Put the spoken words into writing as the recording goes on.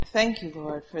Thank you,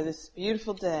 Lord, for this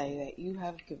beautiful day that you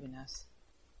have given us.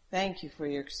 Thank you for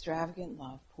your extravagant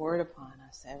love poured upon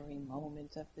us every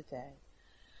moment of the day.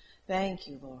 Thank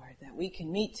you, Lord, that we can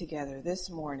meet together this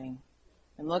morning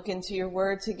and look into your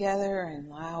word together and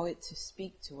allow it to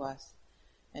speak to us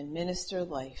and minister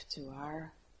life to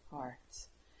our hearts.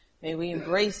 May we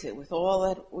embrace it with all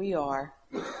that we are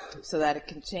so that it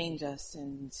can change us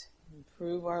and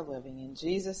improve our living. In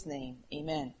Jesus' name,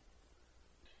 amen.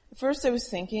 At first I was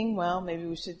thinking, well, maybe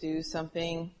we should do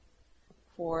something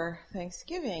for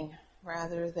Thanksgiving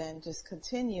rather than just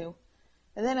continue.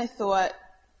 And then I thought,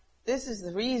 this is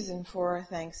the reason for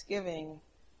Thanksgiving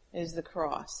is the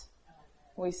cross.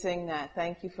 We sing that,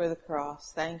 thank you for the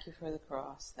cross, thank you for the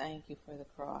cross, thank you for the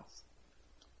cross.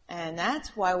 And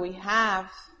that's why we have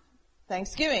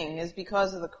Thanksgiving, is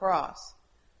because of the cross.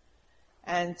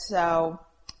 And so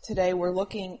today we're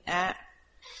looking at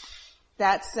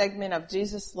that segment of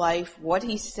Jesus' life, what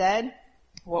he said,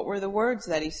 what were the words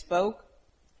that he spoke,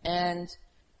 and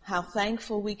how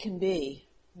thankful we can be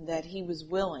that he was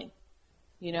willing.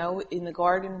 You know, in the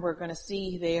garden we're going to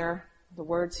see there the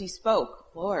words he spoke.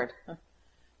 Lord,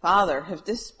 Father, if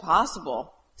this is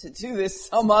possible to do this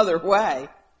some other way,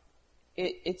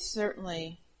 it's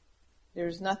certainly,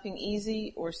 there's nothing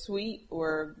easy or sweet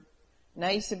or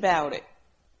nice about it.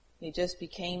 He just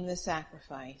became the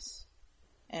sacrifice.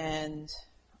 And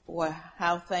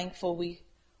how thankful we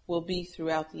will be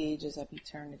throughout the ages of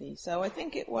eternity. So I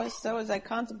think it was, so as I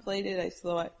contemplated, I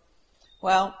thought,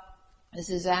 well, this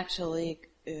is actually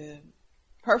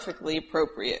perfectly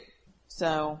appropriate.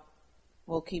 So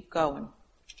we'll keep going.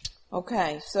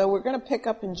 Okay, so we're going to pick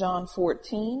up in John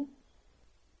 14.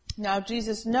 Now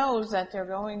Jesus knows that their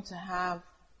hearts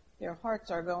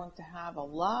are going to have a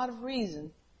lot of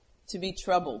reason to be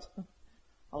troubled.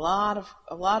 A lot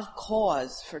of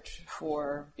cause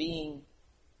for being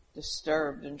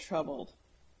disturbed and troubled.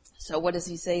 So what does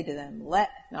he say to them? Let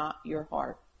not your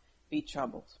heart be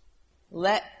troubled.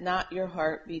 Let not your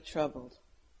heart be troubled.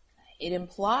 It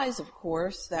implies, of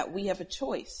course, that we have a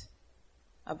choice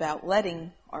about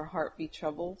letting our heart be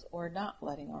troubled or not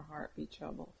letting our heart be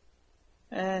troubled.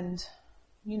 And,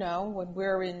 you know, when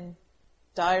we're in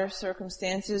dire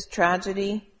circumstances,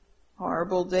 tragedy,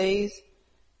 horrible days,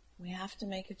 we have to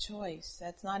make a choice.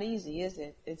 That's not easy, is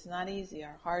it? It's not easy.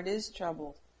 Our heart is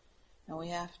troubled. And we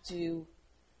have to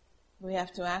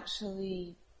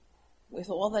actually,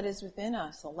 with all that is within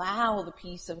us, allow the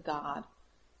peace of God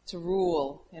to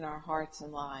rule in our hearts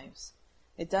and lives.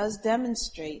 It does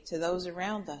demonstrate to those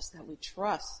around us that we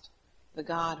trust the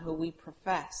God who we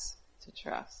profess to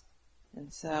trust.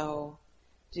 And so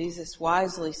Jesus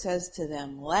wisely says to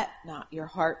them, let not your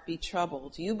heart be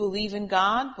troubled. You believe in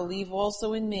God, believe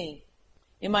also in me.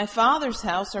 In my Father's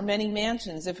house are many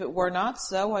mansions. If it were not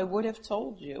so, I would have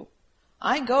told you.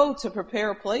 I go to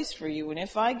prepare a place for you, and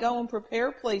if I go and prepare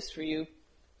a place for you,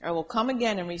 I will come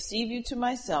again and receive you to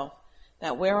myself,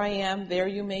 that where I am, there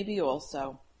you may be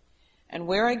also. And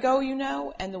where I go you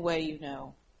know, and the way you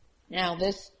know. Now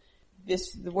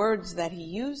the words that he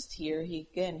used here, he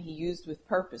used with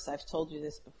purpose. I've told you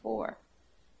this before.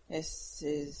 This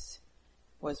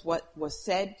was what was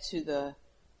said to the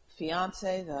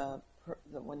fiance,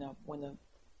 when the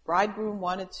bridegroom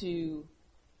wanted to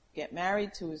get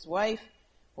married to his wife,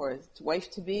 or his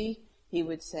wife-to-be, he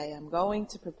would say, I'm going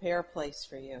to prepare a place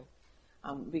for you.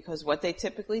 Because what they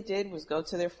typically did was go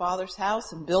to their father's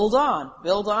house and build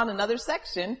on another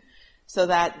section so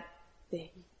that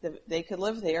they could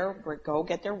live there, or go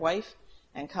get their wife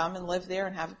and come and live there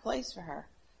and have a place for her.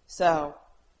 So,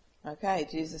 okay,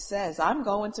 Jesus says, I'm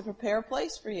going to prepare a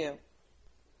place for you.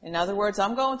 In other words,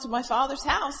 I'm going to my Father's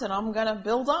house and I'm going to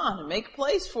build on and make a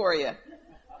place for you.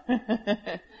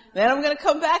 Then I'm going to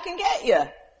come back and get you.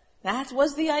 That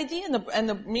was the idea.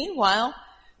 Meanwhile,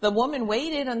 the woman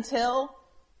waited until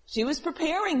she was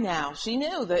preparing now. She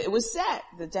knew that it was set.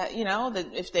 That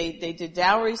if they did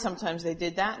dowry, sometimes they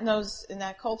did that in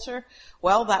that culture.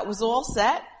 Well, that was all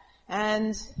set.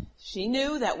 And she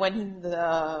knew that when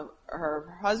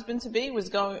her husband-to-be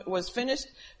was finished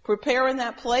preparing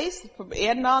that place,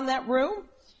 adding on that room,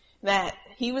 that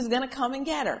he was going to come and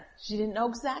get her. She didn't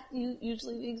know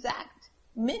usually the exact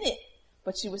minute,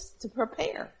 but she was to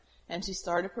prepare. And she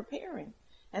started preparing.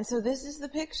 And so this is the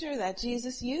picture that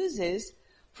Jesus uses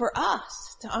for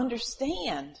us to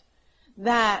understand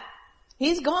that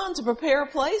he's gone to prepare a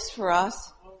place for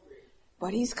us,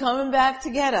 but he's coming back to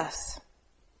get us.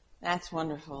 That's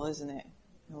wonderful, isn't it?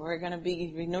 We're going to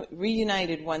be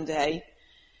reunited one day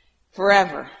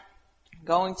forever,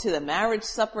 going to the marriage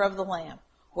supper of the Lamb.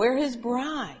 We're his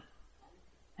bride.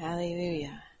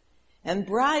 Hallelujah. And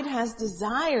bride has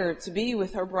desire to be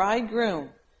with her bridegroom.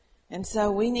 And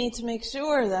so we need to make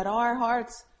sure that our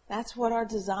hearts, that's what our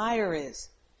desire is.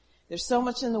 There's so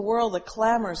much in the world that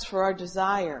clamors for our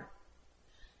desire.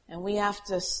 And we have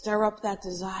to stir up that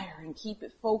desire and keep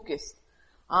it focused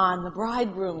on the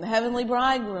bridegroom, the heavenly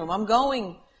bridegroom. I'm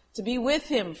going to be with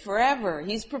him forever.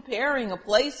 He's preparing a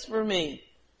place for me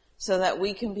so that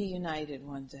we can be united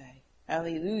one day.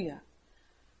 Hallelujah.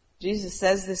 Jesus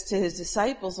says this to his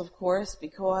disciples, of course,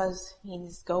 because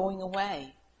he's going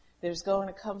away. There's going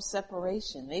to come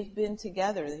separation. They've been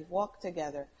together. They've walked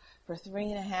together for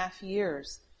 3.5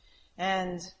 years.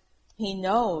 And he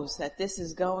knows that this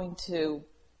is going to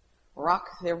rock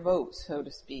their boat, so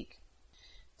to speak.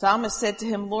 Thomas said to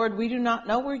him, Lord, we do not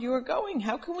know where you are going.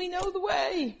 How can we know the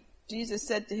way? Jesus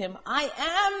said to him, I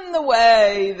am the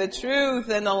way, the truth,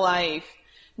 and the life.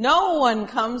 No one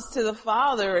comes to the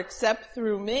Father except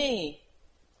through me.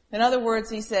 In other words,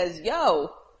 he says,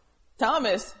 yo,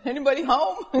 Thomas, anybody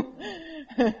home?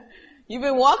 You've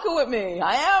been walking with me.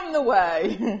 I am the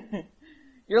way.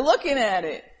 You're looking at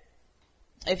it.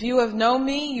 If you have known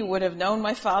me, you would have known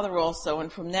my Father also,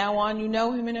 and from now on you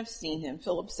know him and have seen him.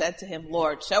 Philip said to him,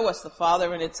 Lord, show us the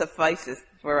Father, and it suffices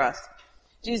for us.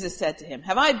 Jesus said to him,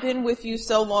 have I been with you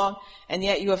so long, and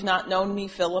yet you have not known me,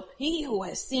 Philip? He who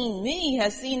has seen me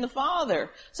has seen the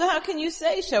Father. So how can you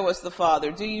say, show us the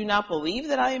Father? Do you not believe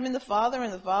that I am in the Father,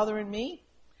 and the Father in me?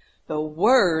 The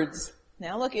words,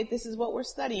 now look at, this is what we're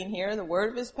studying here, the word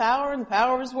of his power and the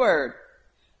power of his word.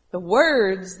 The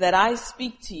words that I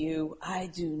speak to you, I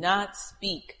do not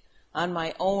speak on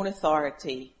my own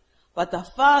authority, but the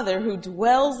Father who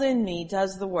dwells in me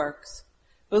does the works.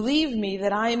 Believe me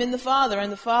that I am in the Father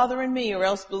and the Father in me, or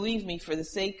else believe me for the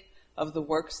sake of the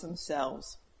works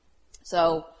themselves.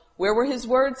 So, where were his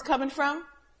words coming from?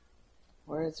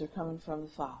 Words are coming from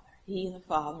the Father. He and the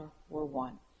Father were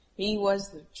one. He was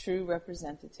the true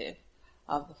representative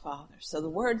of the Father. So the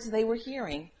words they were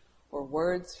hearing were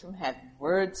words from heaven,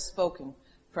 words spoken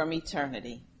from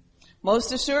eternity.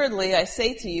 Most assuredly, I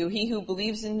say to you, he who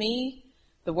believes in me,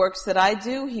 the works that I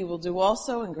do, he will do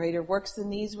also, and greater works than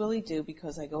these will he do,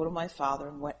 because I go to my Father,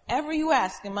 and whatever you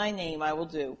ask in my name, I will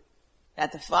do,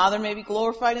 that the Father may be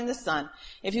glorified in the Son.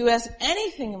 If you ask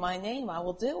anything in my name, I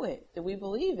will do it. Do we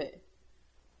believe it?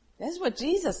 This is what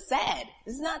Jesus said.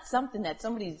 This is not something that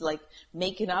somebody's like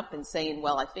making up and saying,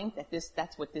 well, I think that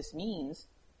that's what this means.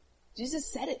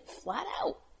 Jesus said it flat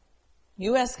out.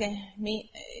 You ask me,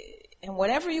 and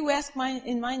whatever you ask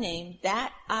in my name,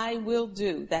 that I will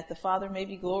do, that the Father may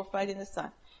be glorified in the Son.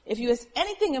 If you ask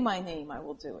anything in my name, I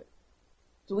will do it.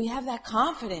 Do we have that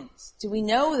confidence? Do we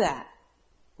know that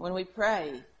when we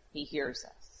pray, he hears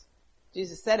us?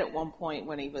 Jesus said at one point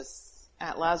when he was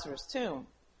at Lazarus' tomb,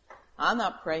 I'm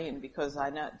not praying because I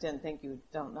didn't think you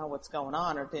don't know what's going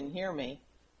on or didn't hear me.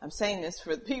 I'm saying this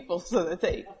for the people so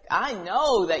that I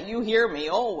know that you hear me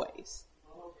always.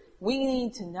 We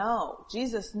need to know.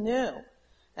 Jesus knew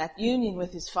that union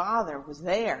with his Father was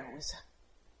there, was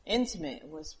intimate,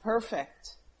 was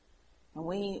perfect. And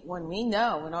when we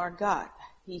know in our gut,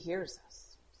 he hears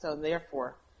us. So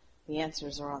therefore, the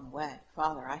answers are on the way.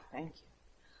 Father, I thank you.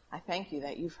 I thank you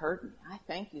that you've heard me. I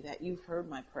thank you that you've heard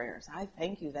my prayers. I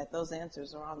thank you that those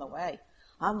answers are on the way.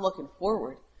 I'm looking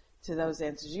forward to those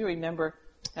answers. You remember,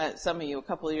 some of you, a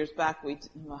couple of years back,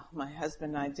 my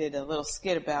husband and I did a little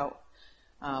skit about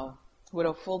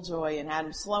Widow Fulljoy and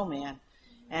Adam Slowman.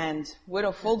 And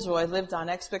Widow Fulljoy lived on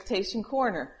Expectation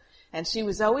Corner. And she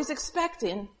was always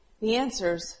expecting the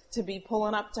answers to be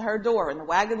pulling up to her door. And the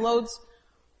wagon loads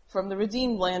from the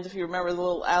Redeemed Land, if you remember the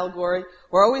little allegory,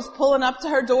 were always pulling up to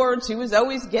her door, and she was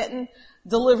always getting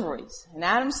deliveries. And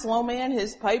Adam Slowman,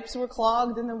 his pipes were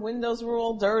clogged and the windows were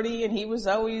all dirty, and he was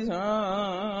always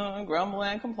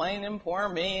grumbling and complaining, poor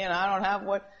me, and I don't have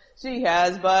what she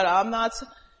has, but I'm not.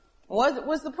 What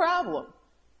was the problem?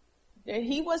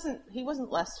 He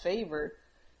wasn't less favored.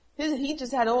 He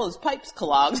just had all his pipes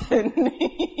clogged, and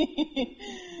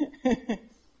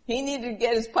he needed to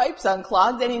get his pipes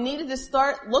unclogged, and he needed to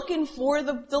start looking for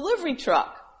the delivery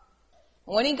truck.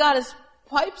 When he got his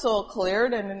pipes all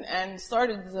cleared and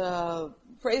started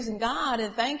praising God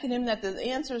and thanking him that the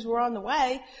answers were on the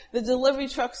way, the delivery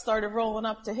truck started rolling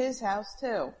up to his house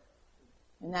too.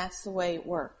 And that's the way it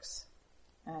works.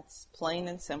 That's plain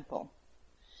and simple.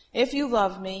 If you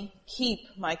love me, keep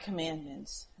my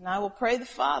commandments. And I will pray the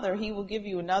Father, he will give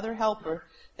you another helper,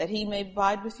 that he may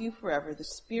abide with you forever, the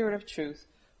Spirit of truth,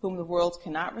 whom the world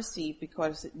cannot receive,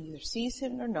 because it neither sees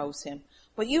him nor knows him.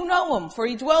 But you know him, for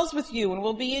he dwells with you and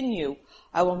will be in you.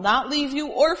 I will not leave you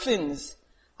orphans.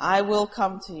 I will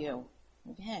come to you.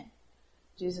 Again,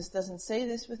 Jesus doesn't say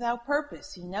this without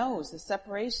purpose. He knows the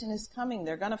separation is coming.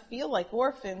 They're going to feel like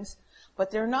orphans,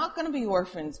 but they're not going to be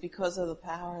orphans because of the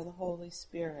power of the Holy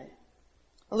Spirit.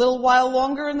 A little while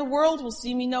longer in the world will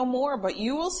see me no more, but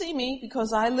you will see me.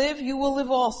 Because I live, you will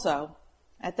live also.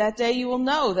 At that day you will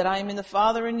know that I am in the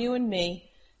Father and you in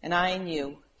me, and I in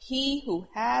you. He who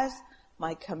has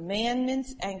my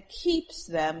commandments and keeps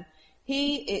them,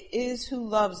 he it is who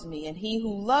loves me. And he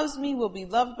who loves me will be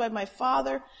loved by my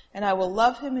Father, and I will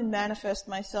love him and manifest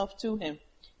myself to him.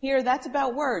 Here, that's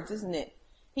about words, isn't it?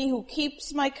 He who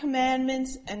keeps my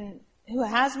commandments and who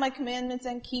has my commandments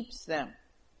and keeps them.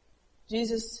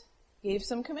 Jesus gave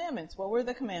some commandments. What were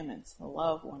the commandments? To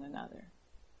love one another.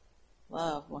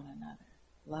 Love one another.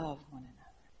 Love one another.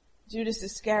 Judas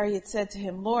Iscariot said to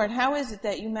him, Lord, how is it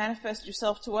that you manifest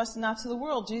yourself to us and not to the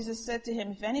world? Jesus said to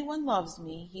him, if anyone loves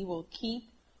me, he will keep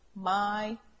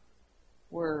my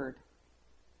word.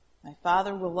 My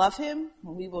Father will love him,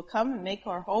 and we will come and make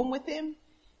our home with him.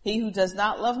 He who does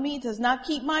not love me does not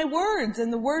keep my words,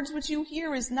 and the words which you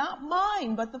hear is not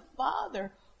mine, but the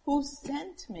Father who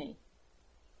sent me.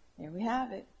 There we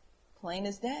have it. Plain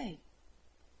as day.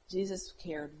 Jesus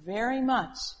cared very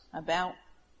much about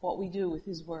what we do with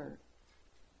his word.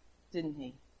 Didn't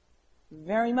he?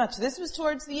 Very much. This was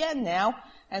towards the end now,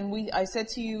 and I said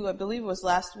to you, I believe it was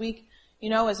last week,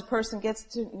 as a person gets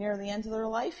to near the end of their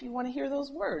life, you want to hear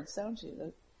those words, don't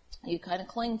you? You kind of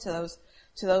cling to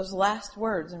those last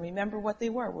words and remember what they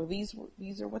were. Well, these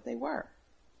are what they were.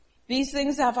 These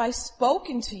things have I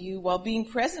spoken to you while being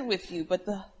present with you, but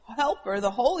the Helper,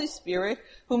 the Holy Spirit,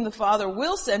 whom the Father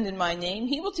will send in my name,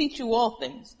 he will teach you all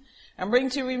things and bring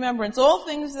to remembrance all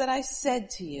things that I said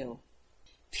to you.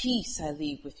 Peace I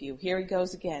leave with you. Here he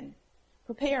goes again.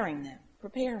 Preparing them.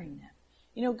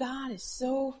 God is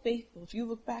so faithful. If you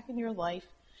look back in your life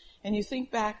and you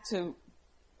think back to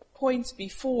points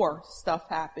before stuff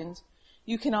happened,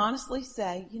 you can honestly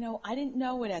say, I didn't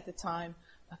know it at the time,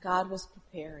 but God was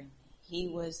preparing me. He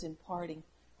was imparting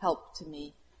help to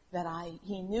me that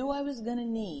he knew I was going to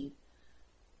need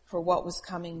for what was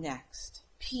coming next.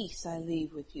 Peace I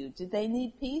leave with you. Did they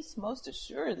need peace? Most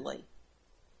assuredly.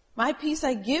 My peace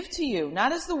I give to you.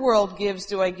 Not as the world gives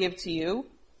do I give to you.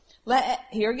 Let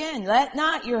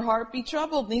not your heart be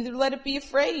troubled, neither let it be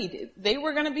afraid. They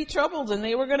were going to be troubled and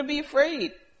they were going to be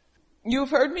afraid. You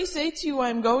have heard me say to you, I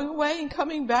am going away and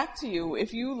coming back to you.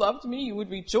 If you loved me, you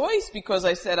would rejoice because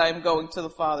I said I am going to the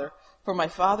Father, for my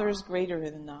Father is greater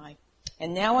than I.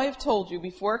 And now I have told you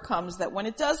before it comes, that when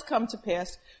it does come to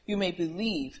pass, you may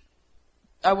believe.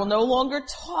 I will no longer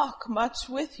talk much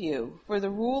with you, for the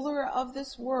ruler of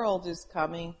this world is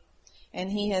coming,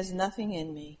 and he has nothing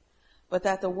in me. But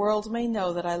that the world may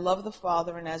know that I love the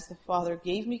Father, and as the Father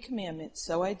gave me commandments,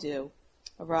 so I do.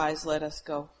 Arise, let us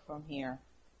go from here.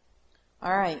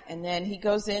 All right, and then he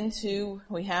goes into,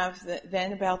 we have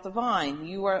then about the vine.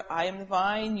 I am the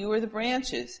vine, you are the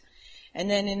branches. And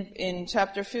then in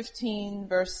chapter 15,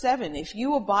 verse 7, if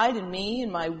you abide in me and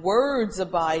my words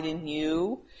abide in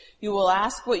you, you will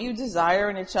ask what you desire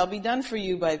and it shall be done for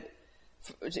you.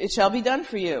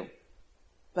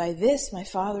 By this my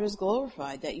Father is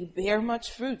glorified, that you bear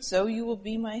much fruit, so you will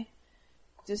be my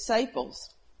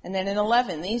disciples. And then in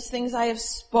 11, these things I have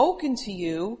spoken to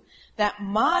you, that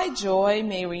my joy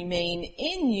may remain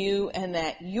in you and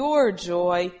that your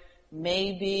joy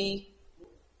may be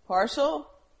partial.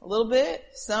 A little bit,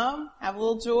 some, have a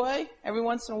little joy, every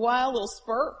once in a while, a little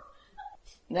spurt.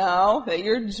 No, that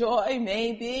your joy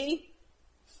may be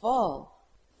full.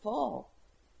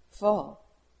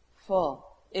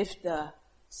 If the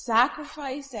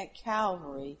sacrifice at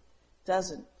Calvary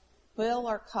doesn't fill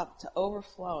our cup to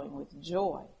overflowing with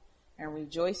joy and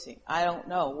rejoicing, I don't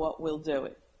know what will do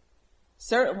it.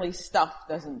 Certainly stuff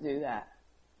doesn't do that.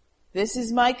 This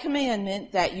is my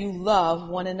commandment, that you love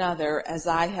one another as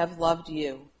I have loved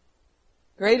you.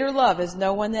 Greater love has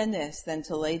no one than this, than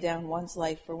to lay down one's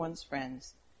life for one's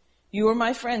friends. You are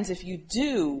my friends if you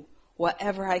do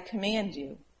whatever I command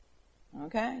you.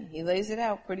 Okay? He lays it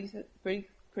out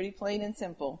pretty plain and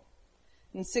simple.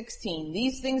 In 16,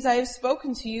 these things I have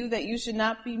spoken to you that you should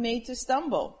not be made to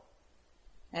stumble.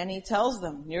 And he tells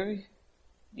them,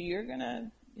 you're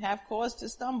gonna have cause to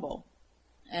stumble.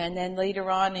 And then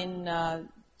later on in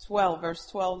 12, verse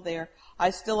 12 there, I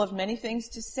still have many things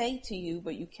to say to you,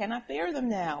 but you cannot bear them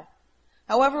now.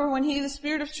 However, when he, the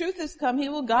Spirit of truth, has come, he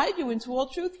will guide you into all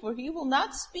truth, for he will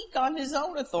not speak on his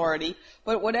own authority,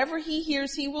 but whatever he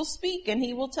hears he will speak, and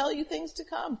he will tell you things to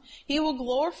come. He will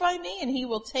glorify me, and he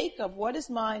will take of what is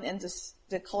mine and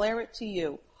declare it to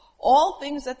you. All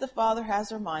things that the Father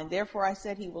has are mine. Therefore I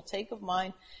said he will take of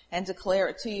mine and declare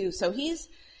it to you. So he's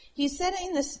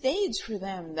setting the stage for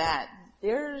them that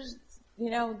there's,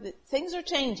 that things are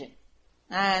changing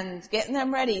and getting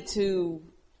them ready to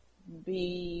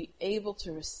be able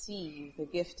to receive the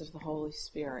gift of the Holy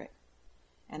Spirit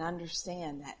and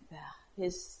understand that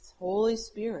His Holy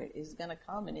Spirit is going to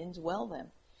come and indwell them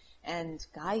and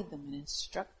guide them and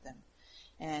instruct them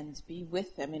and be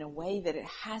with them in a way that it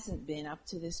hasn't been up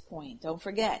to this point. Don't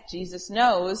forget, Jesus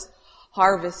knows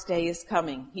harvest day is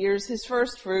coming. Here's His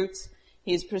first fruits.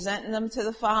 He's presenting them to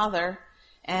the Father,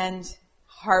 and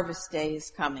harvest day is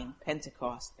coming.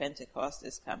 Pentecost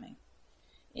is coming.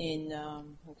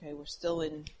 We're still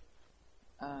in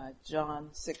John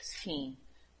 16.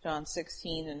 John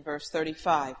 16 and verse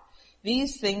 35.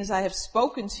 These things I have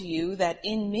spoken to you, that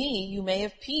in me you may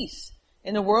have peace.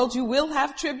 In the world you will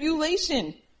have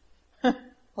tribulation.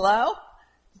 Hello?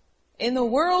 In the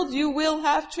world you will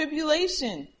have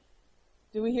tribulation.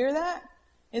 Do we hear that?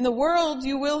 In the world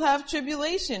you will have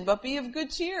tribulation, but be of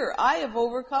good cheer. I have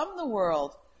overcome the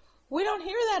world. We don't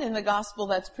hear that in the gospel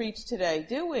that's preached today,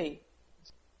 do we?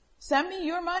 Send me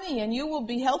your money and you will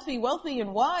be healthy, wealthy,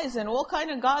 and wise, and all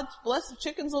kind of God's blessed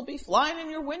chickens will be flying in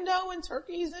your window, and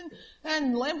turkeys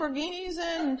and Lamborghinis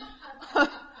and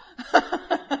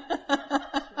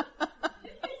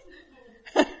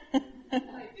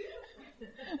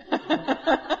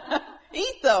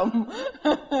eat them.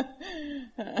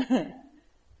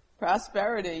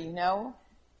 Prosperity, you know.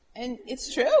 And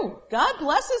it's true. God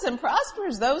blesses and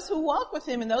prospers those who walk with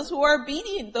Him and those who are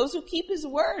obedient, those who keep His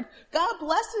word. God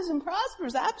blesses and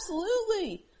prospers,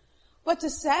 absolutely. But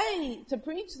to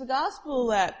preach the gospel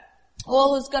that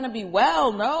all is going to be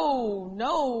well,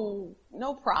 no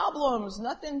problems,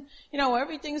 nothing,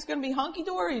 everything's going to be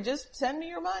hunky-dory. Just send me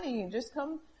your money and just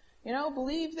come,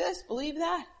 believe this, believe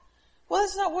that. Well,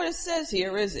 that's not what it says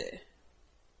here, is it?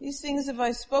 These things have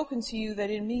I spoken to you, that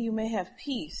in me you may have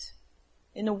peace.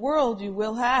 In the world you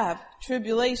will have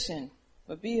tribulation,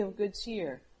 but be of good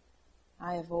cheer.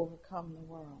 I have overcome the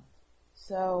world.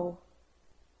 So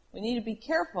we need to be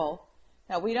careful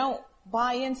that we don't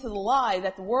buy into the lie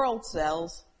that the world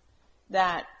sells,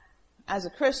 that as a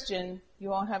Christian you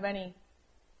won't have any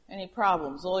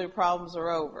problems. All your problems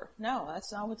are over. No,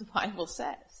 that's not what the Bible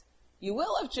says. You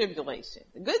will have tribulation.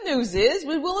 The good news is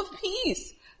we will have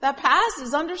peace that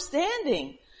passes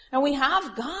understanding. And we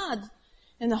have God,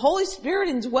 and the Holy Spirit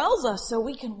indwells us so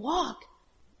we can walk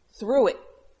through it.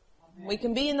 Amen. We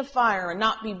can be in the fire and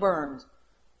not be burned.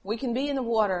 We can be in the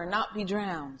water and not be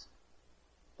drowned.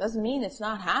 Doesn't mean it's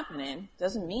not happening.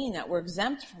 Doesn't mean that we're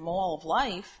exempt from all of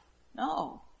life.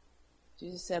 No.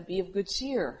 Jesus said, be of good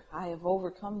cheer. I have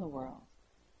overcome the world.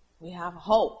 We have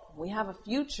hope. We have a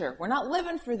future. We're not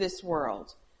living for this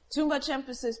world. Too much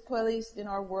emphasis placed in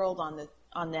our world on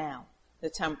now, the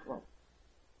temporal,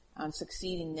 on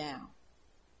succeeding now.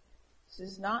 This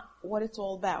is not what it's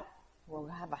all about. We'll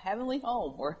have a heavenly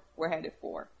home we're headed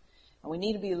for. And we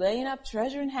need to be laying up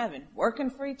treasure in heaven, working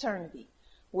for eternity,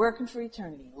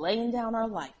 laying down our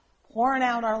life, pouring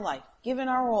out our life, giving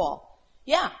our all.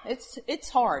 Yeah, it's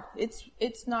hard.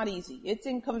 It's not easy. It's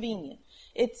inconvenient.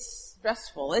 It's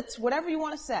stressful. It's whatever you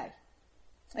want to say.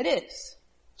 It is.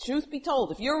 Truth be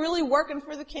told, if you're really working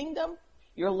for the kingdom,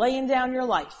 you're laying down your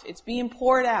life. It's being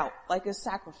poured out like a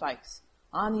sacrifice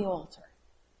on the altar.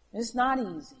 It's not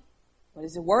easy. But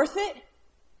is it worth it?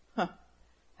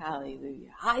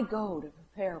 Hallelujah. I go to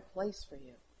prepare a place for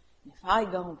you. And if I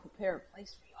go and prepare a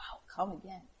place for you, I'll come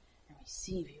again and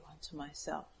receive you unto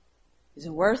myself. Is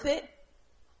it worth it?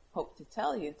 Hope to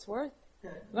tell you it's worth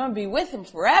it. We're going to be with Him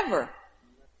forever.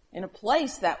 In a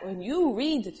place that when you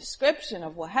read the description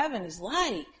of what heaven is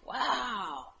like,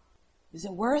 wow. Is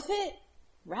it worth it?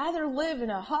 Rather live in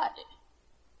a hut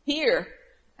here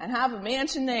and have a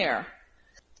mansion there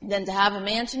than to have a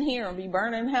mansion here and be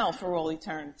burning in hell for all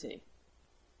eternity.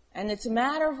 And it's a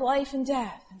matter of life and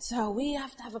death. And so we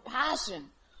have to have a passion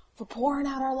for pouring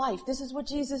out our life. This is what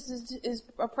Jesus is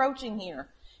approaching here.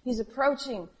 He's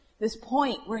approaching this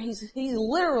point where he's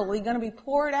literally going to be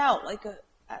poured out like a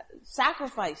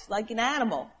sacrifice, like an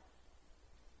animal.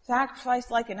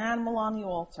 Sacrificed like an animal on the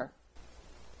altar.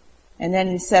 And then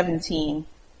in 17,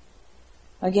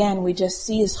 again, we just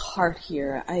see His heart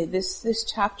here. This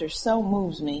chapter so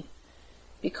moves me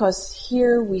because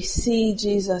here we see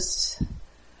Jesus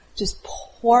just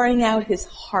pouring out His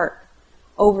heart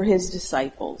over His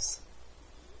disciples.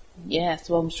 Yes,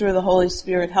 well, I'm sure the Holy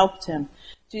Spirit helped Him.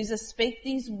 Jesus spake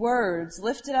these words,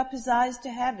 lifted up His eyes to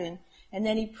heaven, and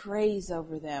then He prays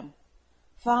over them.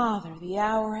 Father, the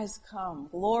hour has come.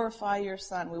 Glorify your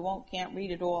Son. Can't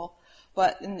read it all.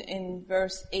 But in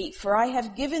verse 8, for I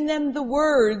have given them the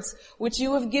words which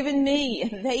you have given me,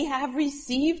 and they have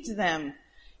received them.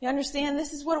 You understand?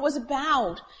 This is what it was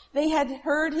about. They had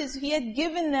heard he had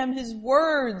given them his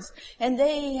words, and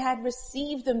they had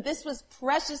received them. This was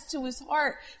precious to his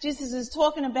heart. Jesus is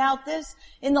talking about this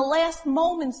in the last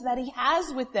moments that he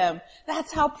has with them.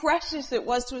 That's how precious it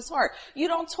was to his heart. You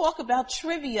don't talk about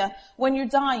trivia when you're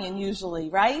dying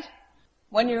usually, right?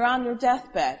 When you're on your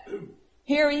deathbed.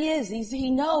 Here he is.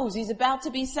 He knows he's about to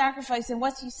be sacrificed. And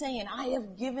what's he saying? I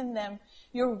have given them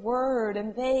your word,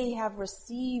 and they have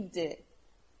received it.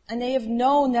 And they have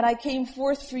known that I came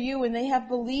forth for you, and they have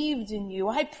believed in you.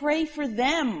 I pray for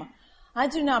them. I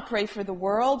do not pray for the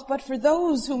world, but for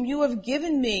those whom you have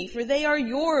given me, for they are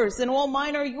yours, and all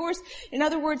mine are yours. In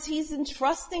other words, he's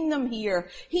entrusting them here.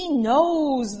 He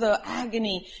knows the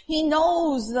agony. He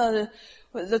knows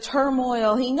the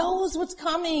turmoil. He knows what's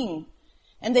coming.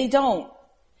 And they don't.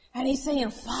 And he's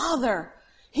saying, Father,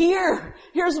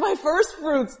 here's my first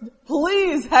fruits.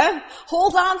 Please,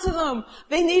 hold on to them.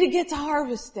 They need to get to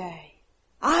harvest day.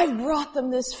 I've brought them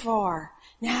this far.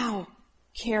 Now,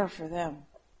 care for them.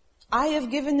 I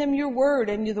have given them your word,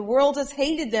 and the world has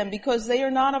hated them because they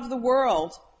are not of the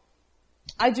world.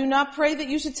 I do not pray that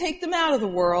you should take them out of the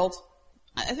world.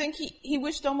 I think he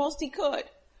wished almost he could.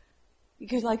 He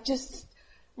could just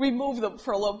remove them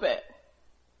for a little bit.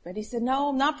 But he said, no,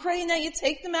 I'm not praying that you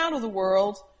take them out of the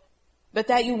world, but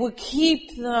that you would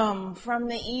keep them from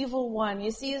the evil one.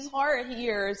 You see his heart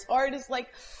here. His heart is like,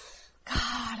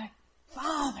 God,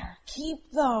 Father,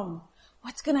 keep them.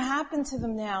 What's going to happen to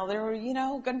them now? They're,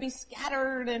 going to be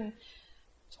scattered and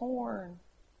torn.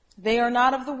 They are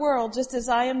not of the world, just as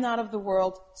I am not of the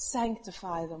world.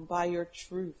 Sanctify them by your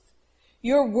truth.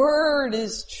 Your word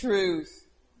is truth.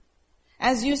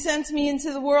 As you sent me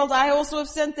into the world, I also have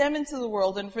sent them into the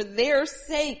world, and for their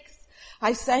sakes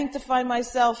I sanctify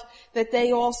myself, that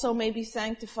they also may be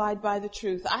sanctified by the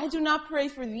truth. I do not pray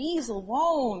for these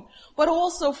alone, but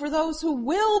also for those who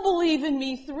will believe in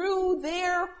me through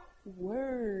their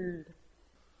word.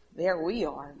 There we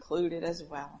are included as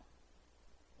well.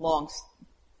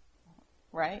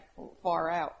 Right?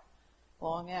 Far out.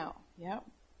 Long out. Yep.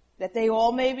 That they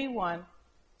all may be one.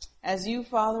 As you,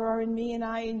 Father, are in me and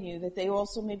I in you, that they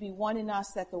also may be one in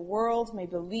us, that the world may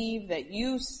believe that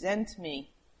you sent me.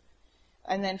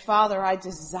 And then, Father, I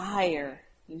desire,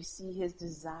 you see his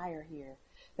desire here,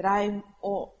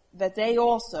 that they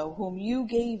also, whom you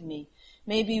gave me,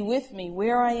 may be with me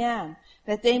where I am,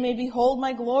 that they may behold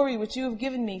my glory which you have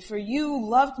given me, for you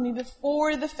loved me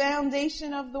before the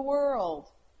foundation of the world.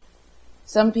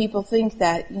 Some people think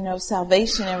that,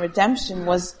 salvation and redemption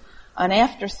was an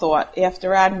afterthought.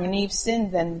 After Adam and Eve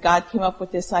sinned, then God came up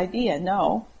with this idea.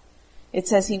 No. It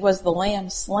says he was the lamb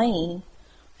slain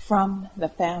from the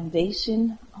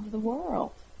foundation of the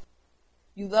world.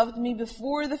 You loved me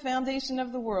before the foundation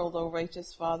of the world, O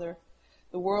righteous Father.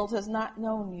 The world has not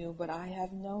known you, but I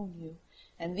have known you.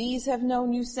 And these have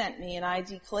known you sent me, and I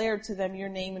declared to them your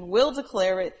name and will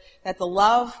declare it, that the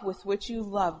love with which you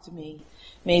loved me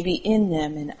may be in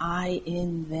them and I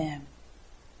in them.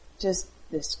 Just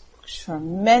this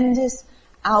tremendous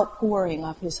outpouring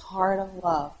of his heart of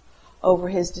love over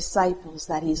his disciples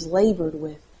that he's labored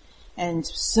with and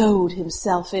sowed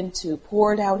himself into,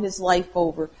 poured out his life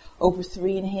over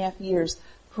 3.5 years,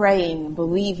 praying and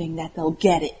believing that they'll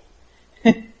get it.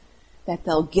 That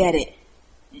they'll get it.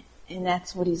 And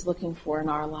that's what he's looking for in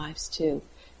our lives too.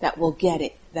 That we'll get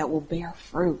it, that will bear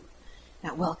fruit,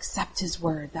 that will accept his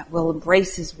word, that will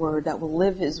embrace his word, that will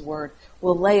live his word.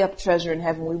 We'll lay up treasure in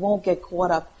heaven. We won't get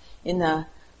caught up in the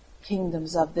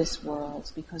kingdoms of this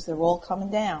world because they're all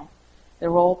coming down.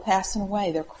 They're all passing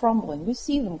away. They're crumbling. We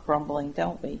see them crumbling,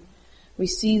 don't we? We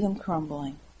see them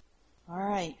crumbling. All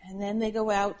right. And then they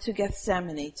go out to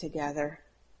Gethsemane together.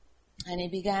 And he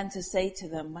began to say to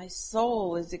them, my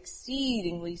soul is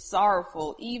exceedingly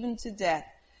sorrowful, even to death.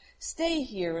 Stay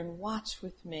here and watch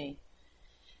with me.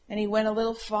 And he went a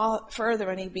little further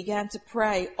and he began to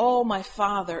pray, oh, my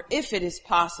Father, if it is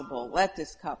possible, let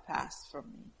this cup pass from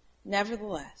me.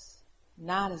 Nevertheless,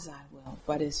 not as I will,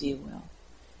 but as you will.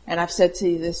 And I've said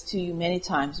this to you many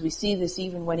times. We see this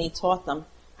even when he taught them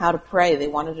how to pray. They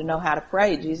wanted to know how to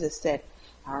pray. Jesus said,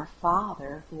 our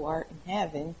Father who art in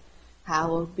heaven,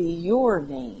 hallowed be your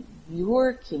name.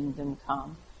 Your kingdom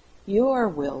come. Your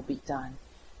will be done.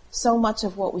 So much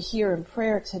of what we hear in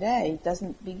prayer today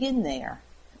doesn't begin there.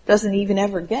 Doesn't even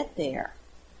ever get there.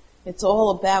 It's all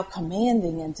about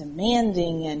commanding and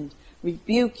demanding and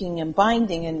rebuking and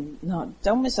binding. And no,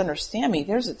 don't misunderstand me.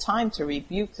 There's a time to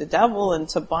rebuke the devil and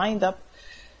to bind up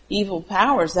evil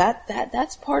powers.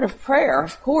 That's part of prayer,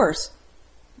 of course.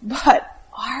 But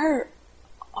our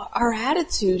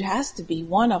attitude has to be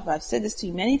one of, I've said this to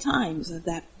you many times, of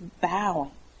that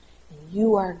bowing. And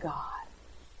you are God.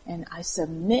 And I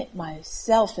submit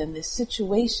myself in this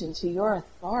situation to your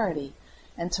authority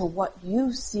and to what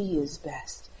you see is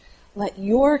best. Let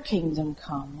your kingdom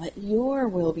come. Let your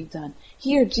will be done.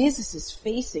 Here, Jesus is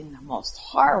facing the most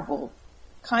horrible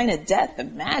kind of death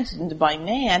imagined by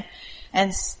man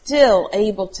and still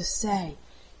able to say,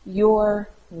 your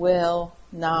will,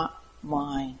 not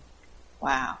mine.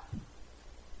 Wow.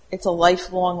 It's a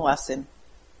lifelong lesson.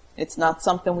 It's not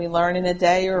something we learn in a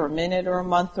day or a minute or a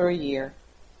month or a year.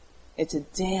 It's a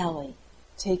daily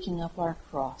taking up our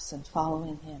cross and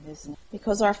following him, isn't it?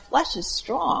 Because our flesh is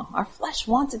strong. Our flesh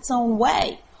wants its own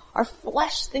way. Our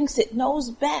flesh thinks it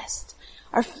knows best.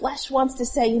 Our flesh wants to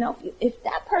say, if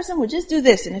that person would just do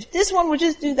this, and if this one would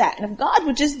just do that, and if God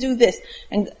would just do this,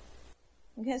 and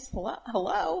guess,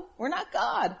 hello, we're not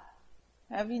God.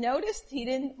 Have you noticed? He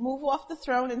didn't move off the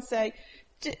throne and say,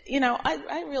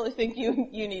 I really think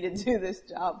you need to do this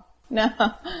job.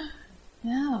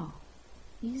 No,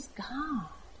 he's God.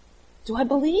 Do I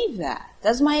believe that?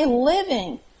 Does my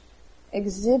living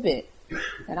exhibit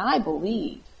that I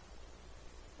believe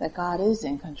that God is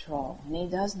in control and he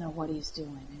does know what he's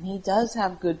doing and he does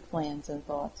have good plans and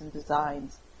thoughts and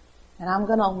designs, and I'm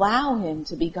going to allow him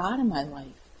to be God in my life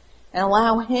and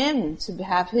allow him to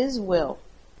have his will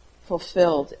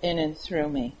fulfilled in and through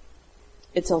me?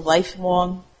 It's a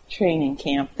lifelong training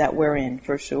camp that we're in,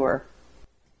 for sure.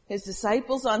 His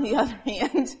disciples, on the other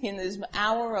hand, in this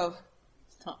hour of,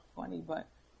 it's not funny, but,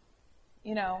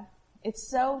 it's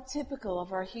so typical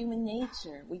of our human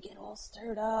nature. We get all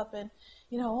stirred up and,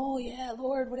 oh yeah,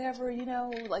 Lord, whatever,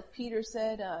 like Peter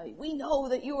said, we know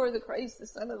that you are the Christ, the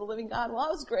Son of the living God. Well,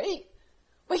 that was great.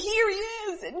 But here he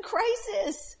is in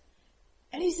crisis.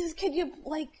 And he says, could you,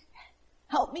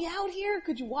 help me out here?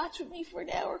 Could you watch with me for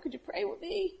an hour? Could you pray with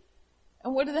me?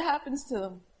 And what happens to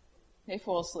them? They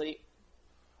fall asleep.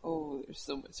 Oh, there's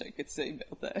so much I could say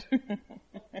about that.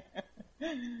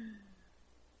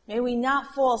 May we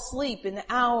not fall asleep in the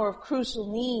hour of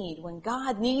crucial need when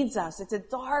God needs us. It's a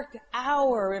dark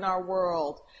hour in our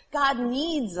world. God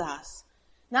needs us.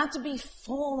 Not to be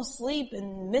falling asleep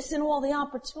and missing all the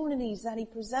opportunities that he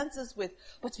presents us with,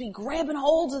 but to be grabbing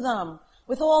hold of them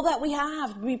with all that we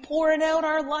have, to be pouring out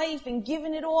our life and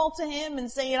giving it all to him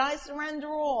and saying, I surrender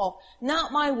all.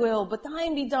 Not my will, but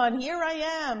thine be done. Here I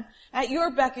am at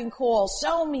your beck and call.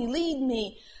 Show me, lead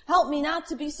me. Help me not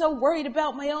to be so worried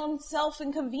about my own self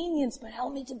and convenience, but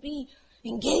help me to be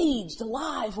engaged,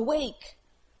 alive, awake.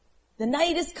 The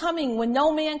night is coming when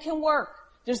no man can work.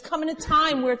 There's coming a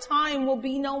time where time will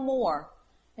be no more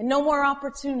and no more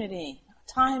opportunity.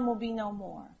 Time will be no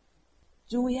more.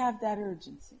 Do we have that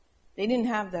urgency? They didn't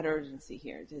have that urgency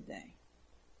here, did they?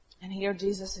 And here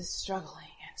Jesus is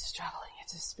struggling and struggling.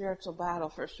 It's a spiritual battle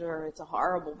for sure. It's a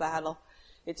horrible battle.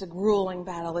 It's a grueling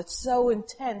battle. It's so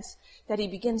intense that he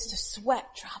begins to sweat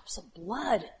drops of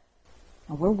blood.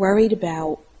 And we're worried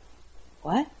about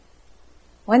what?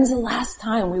 When's the last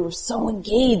time we were so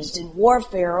engaged in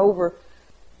warfare over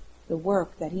the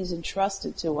work that he's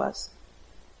entrusted to us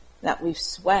that we've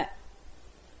sweat?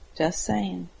 Just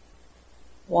saying.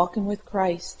 Walking with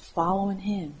Christ, following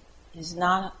him, is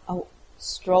not a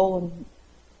stroll in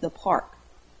the park.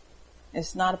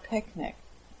 It's not a picnic.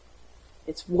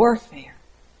 It's warfare.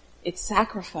 It's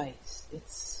sacrifice.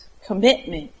 It's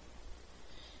commitment.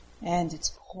 And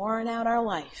it's pouring out our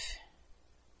life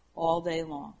all day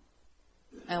long.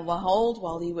 And behold,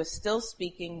 while he was still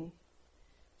speaking,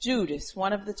 Judas,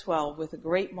 one of the 12, with a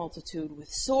great multitude, with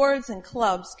swords and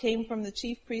clubs, came from the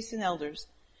chief priests and elders.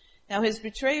 Now his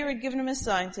betrayer had given him a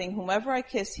sign, saying, whomever I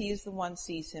kiss, he is the one,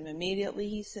 seize him.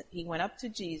 Immediately he went up to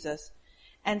Jesus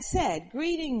and said,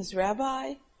 greetings,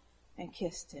 Rabbi, and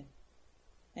kissed him.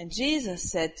 And Jesus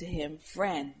said to him,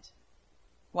 friend,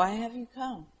 why have you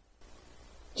come?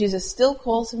 Jesus still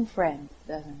calls him friend,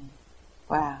 doesn't he?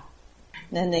 Wow.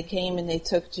 And then they came and they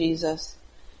took Jesus,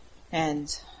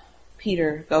 and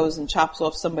Peter goes and chops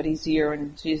off somebody's ear,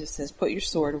 and Jesus says, put your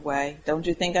sword away. Don't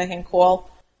you think I can call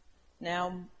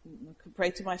now, pray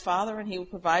to my Father, and he will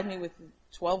provide me with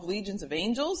 12 legions of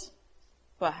angels?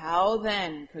 But how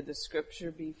then could the scripture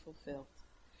be fulfilled?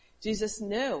 Jesus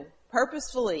knew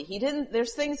purposefully.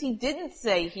 There's things he didn't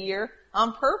say here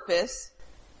on purpose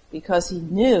because he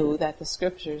knew that the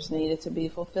scriptures needed to be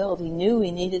fulfilled. He knew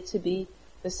he needed to be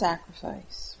the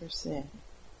sacrifice for sin.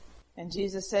 And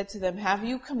Jesus said to them, have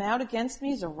you come out against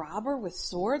me as a robber with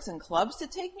swords and clubs to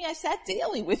take me? I sat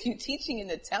daily with you teaching in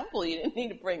the temple. You didn't need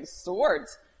to bring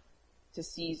swords to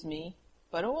seize me.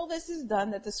 But all this is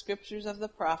done that the scriptures of the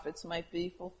prophets might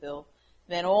be fulfilled.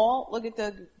 Then look at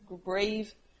the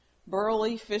brave,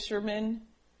 burly fishermen,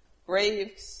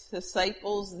 brave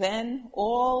disciples. Then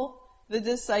all the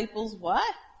disciples,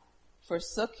 what?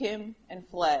 forsook him and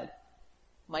fled.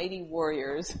 Mighty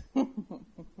warriors.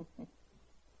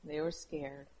 They were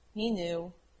scared. He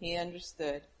knew. He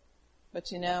understood.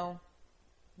 But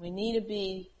we need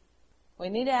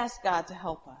to ask God to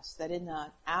help us, that in the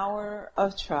hour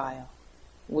of trial,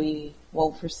 we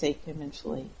won't forsake him and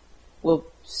flee. We'll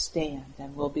stand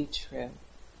and we'll be true.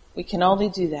 We can only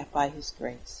do that by his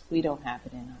grace. We don't have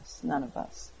it in us, none of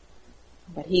us.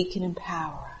 But he can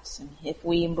empower us, and if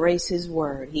we embrace his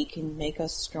word, he can make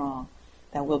us strong,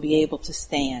 that we'll be able to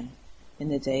stand in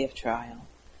the day of trial.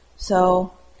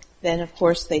 So then, of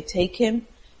course, they take him,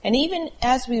 and even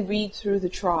as we read through the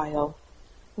trial,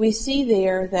 we see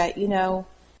there that,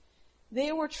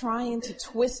 they were trying to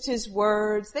twist his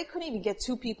words. They couldn't even get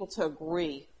two people to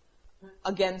agree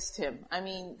against him. I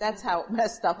mean, that's how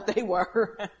messed up they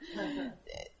were.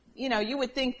 You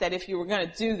would think that if you were going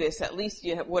to do this, at least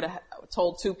you would have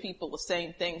told two people the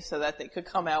same thing so that they could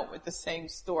come out with the same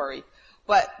story.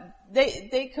 But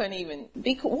they couldn't even.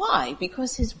 Why?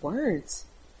 Because his words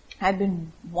had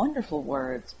been wonderful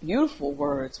words, beautiful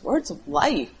words, words of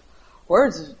life,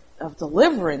 words of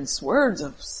deliverance, words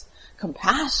of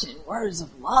compassion, words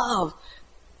of love.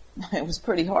 It was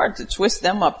pretty hard to twist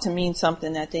them up to mean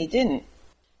something that they didn't.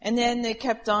 And then they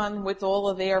kept on with all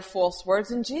of their false words,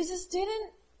 and Jesus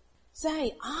didn't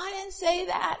say, I didn't say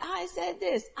that, I said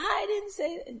this, I didn't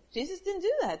say that. Jesus didn't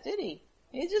do that, did he?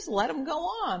 He just let them go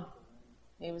on.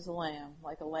 He was a lamb,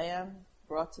 like a lamb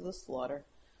brought to the slaughter.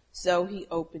 So he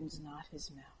opened not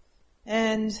his mouth.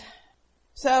 And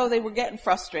so they were getting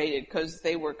frustrated because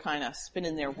they were kind of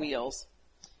spinning their wheels.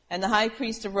 And the high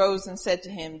priest arose and said to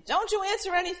him, don't you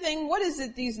answer anything? What is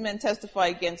it these men testify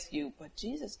against you? But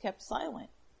Jesus kept silent.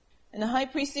 And the high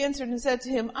priest answered and said to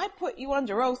him, I put you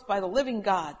under oath by the living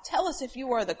God. Tell us if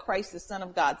you are the Christ, the Son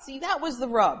of God. See, that was the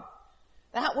rub.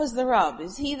 That was the rub.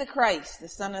 Is he the Christ, the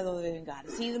Son of the living God?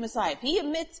 Is he the Messiah? If he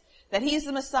admits that he is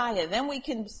the Messiah, then we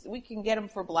can get him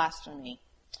for blasphemy.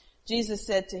 Jesus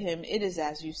said to him, it is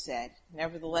as you said.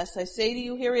 Nevertheless, I say to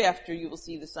you, hereafter you will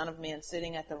see the Son of Man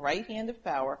sitting at the right hand of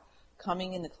power,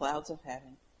 coming in the clouds of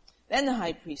heaven. Then the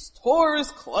high priest tore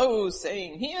his clothes,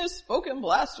 saying, he has spoken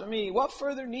blasphemy. What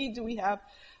further need do we have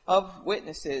of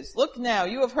witnesses? Look now,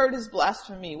 you have heard his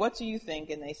blasphemy. What do you think?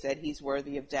 And they said, he's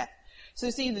worthy of death. So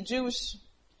you see, the Jewish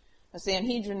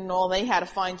Sanhedrin and all, they had to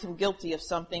find him guilty of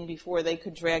something before they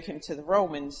could drag him to the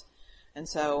Romans. And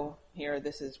so here,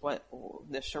 this is what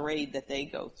the charade that they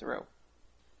go through.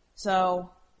 So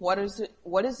what is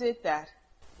it that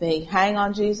they hang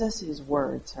on Jesus? His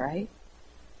words, right?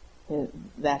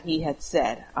 That he had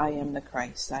said, I am the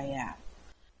Christ, I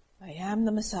am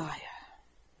the Messiah.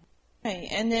 Okay,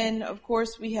 and then, of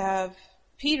course, we have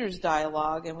Peter's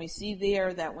dialogue, and we see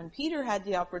there that when Peter had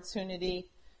the opportunity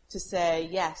to say,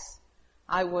 yes,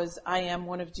 I am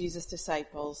one of Jesus'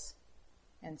 disciples,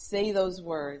 and say those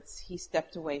words, he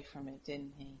stepped away from it,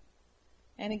 didn't he?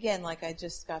 And again, like I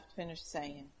just got finished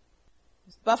saying,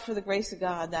 but for the grace of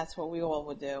God, that's what we all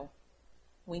would do.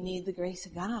 We need the grace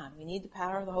of God. We need the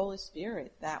power of the Holy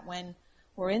Spirit, that when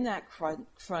we're in that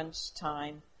crunch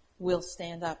time, we'll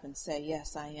stand up and say,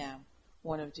 yes, I am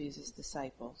one of Jesus'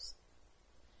 disciples.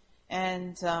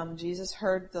 And Jesus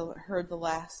heard the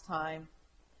last time,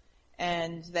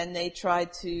 and then they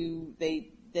tried to,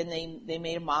 they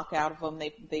made a mock out of him.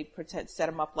 They set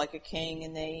him up like a king,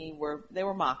 and they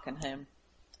were mocking him.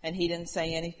 And he didn't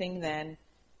say anything then.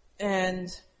 And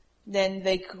then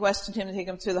they questioned him and take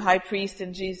him to the high priest,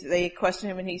 and they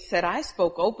questioned him, and he said, I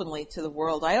spoke openly to the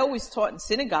world. I always taught in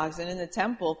synagogues and in the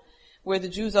temple where the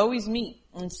Jews always meet.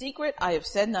 In secret, I have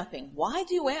said nothing. Why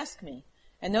do you ask me?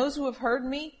 And those who have heard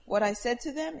me, what I said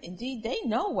to them, indeed, they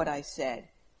know what I said.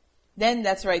 Then,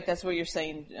 that's right, that's what you're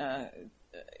saying,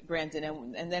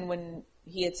 Brandon. And then when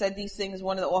he had said these things,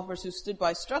 one of the officers who stood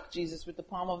by struck Jesus with the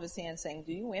palm of his hand, saying,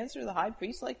 do you answer the high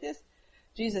priest like this?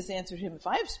 Jesus answered him, if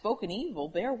I have spoken evil,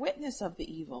 bear witness of the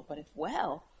evil. But if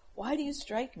well, why do you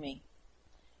strike me?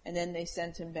 And then they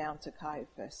sent him bound to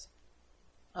Caiaphas.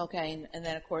 Okay, and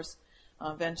then, of course,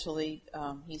 eventually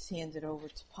he's handed over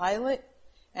to Pilate.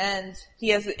 And he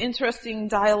has an interesting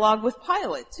dialogue with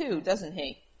Pilate, too, doesn't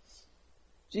he?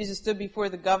 Jesus stood before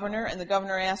the governor, and the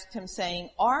governor asked him, saying,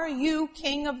 are you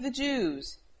king of the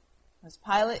Jews? As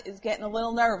Pilate is getting a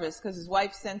little nervous because his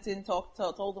wife sent in,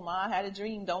 told him, I had a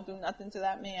dream, don't do nothing to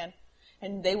that man.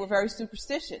 And they were very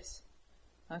superstitious.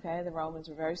 Okay, the Romans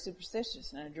were very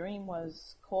superstitious, and a dream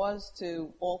was cause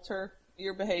to alter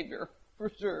your behavior,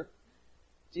 for sure.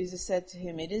 Jesus said to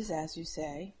him, it is as you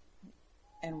say.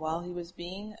 And while he was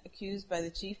being accused by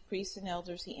the chief priests and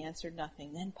elders, he answered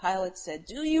nothing. Then Pilate said,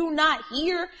 do you not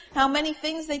hear how many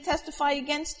things they testify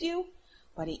against you?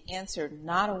 But he answered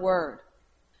not a word.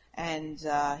 And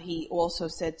he also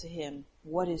said to him,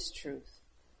 what is truth?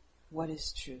 What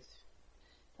is truth?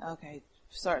 Okay,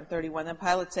 start in 31. Then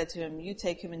Pilate said to him, you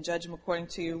take him and judge him according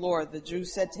to your law. The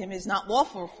Jews said to him, it is not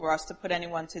lawful for us to put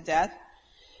anyone to death.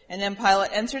 And then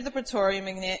Pilate entered the praetorium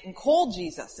and called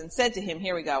Jesus and said to him,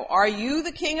 here we go, are you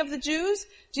the king of the Jews?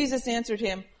 Jesus answered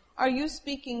him, are you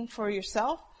speaking for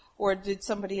yourself, or did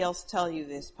somebody else tell you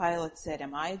this? Pilate said,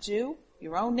 am I a Jew?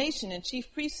 Your own nation and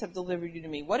chief priests have delivered you to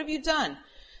me. What have you done?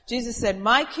 Jesus said,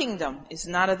 my kingdom is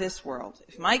not of this world.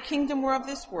 If my kingdom were of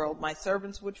this world, my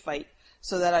servants would fight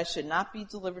so that I should not be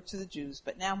delivered to the Jews.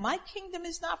 But now my kingdom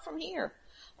is not from here.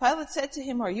 Pilate said to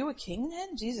him, are you a king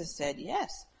then? Jesus said,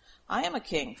 yes, I am a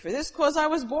king. For this cause I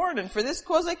was born, and for this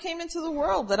cause I came into the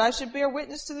world, that I should bear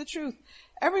witness to the truth.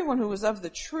 Everyone who is of the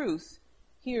truth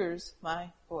hears my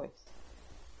voice.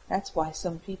 That's why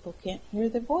some people can't hear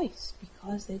the voice,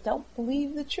 because they don't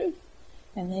believe the truth.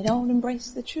 And they don't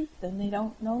embrace the truth, and they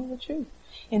don't know the truth.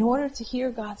 In order to hear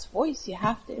God's voice, you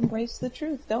have to embrace the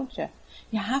truth, don't you?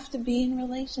 You have to be in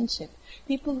relationship.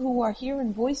 People who are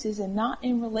hearing voices and not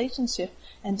in relationship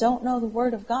and don't know the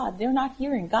Word of God, they're not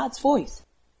hearing God's voice.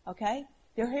 Okay?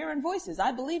 They're hearing voices.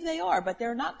 I believe they are, but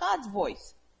they're not God's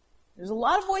voice. There's a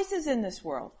lot of voices in this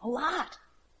world. A lot.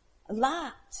 A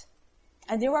lot.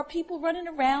 And there are people running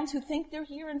around who think they're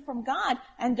hearing from God,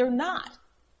 and they're not.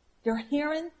 They're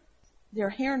hearing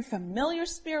familiar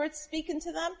spirits speaking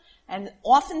to them, and it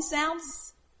often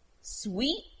sounds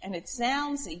sweet, and it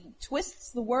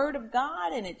twists the Word of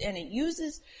God, and it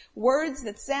uses words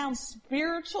that sound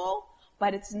spiritual,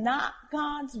 but it's not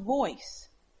God's voice.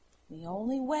 The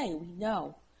only way we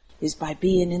know is by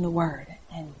being in the Word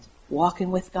and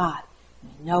walking with God.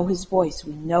 We know His voice.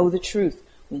 We know the truth.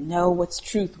 We know what's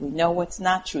truth. We know what's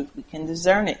not truth. We can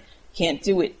discern it. Can't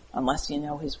do it unless you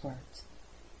know His words.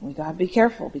 We gotta be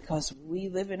careful, because we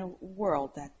live in a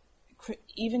world that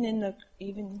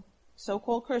even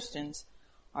so-called Christians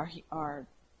are hearing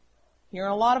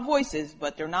a lot of voices,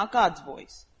 but they're not God's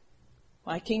voice.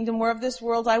 My kingdom were of this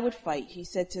world, I would fight. He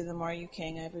said to them, are you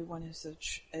king? Everyone is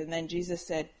and then Jesus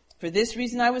said, for this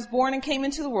reason I was born and came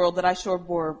into the world, that I should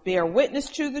bear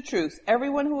witness to the truth.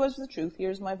 Everyone who has the truth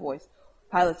hears my voice.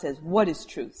 Pilate says, what is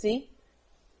truth? See?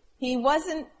 He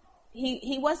wasn't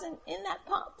in that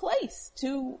place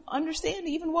to understand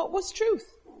even what was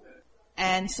truth.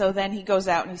 And so then he goes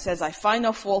out and he says, I find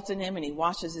no fault in him, and he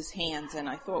washes his hands. And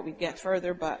I thought we'd get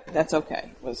further, but that's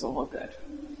okay. It was all good.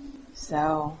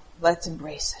 So let's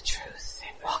embrace the truth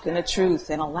and walk in the truth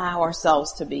and allow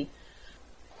ourselves to be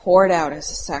poured out as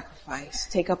a sacrifice.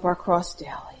 Take up our cross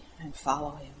daily and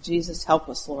follow Him. Jesus, help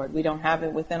us, Lord. We don't have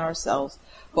it within ourselves,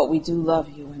 but we do love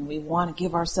You, and we want to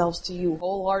give ourselves to You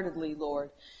wholeheartedly, Lord.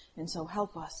 And so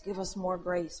help us, give us more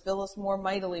grace, fill us more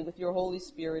mightily with Your Holy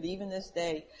Spirit, even this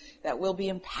day, that we'll be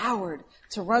empowered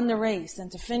to run the race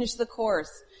and to finish the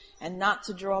course, and not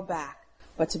to draw back,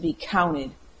 but to be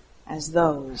counted as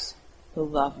those who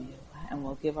love You and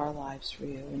will give our lives for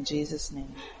You. In Jesus'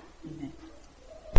 name, amen.